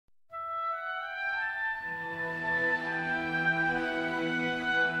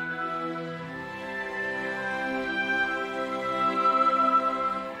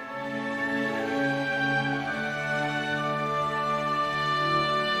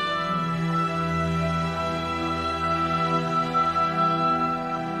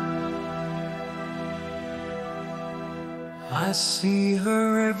I see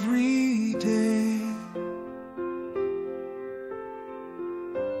her every day.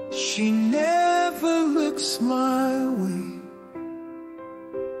 She never looks my way.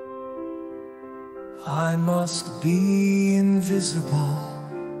 I must be invisible.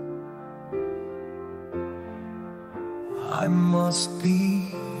 I must be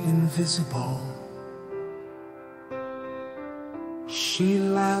invisible. She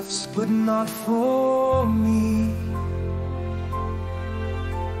laughs, but not for me.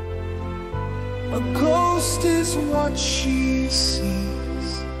 A ghost is what she sees.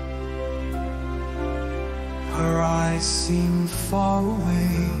 Her eyes seem far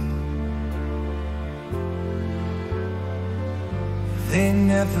away. They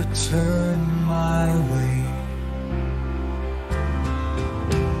never turn my way.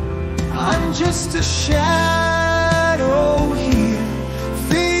 I'm just a shadow here,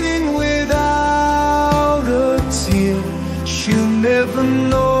 fading without a tear. She'll never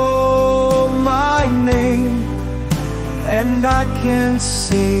know my name, and I can't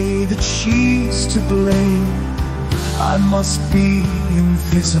say that she's to blame. I must be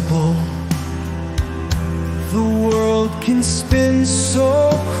invisible. The world can spin so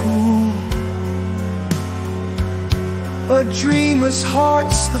cruel. A dreamer's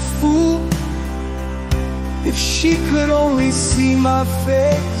heart's the fool. If she could only see my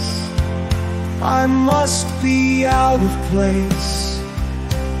face, I must be out of place.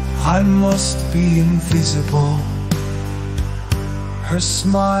 I must be invisible. Her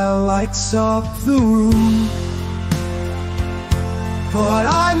smile lights up the room, but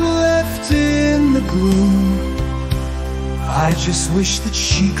I'm left in the gloom. I just wish that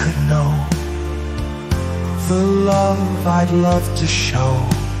she could know the love I'd love to show,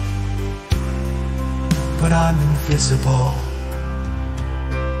 but I'm invisible.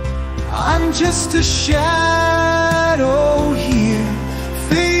 I'm just a shadow here,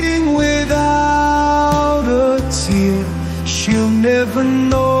 fading without a tear. She'll never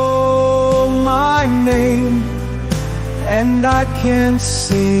know my name, and I can't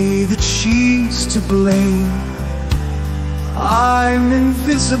say that she's to blame. I'm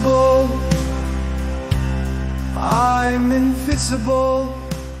invisible. I'm invisible.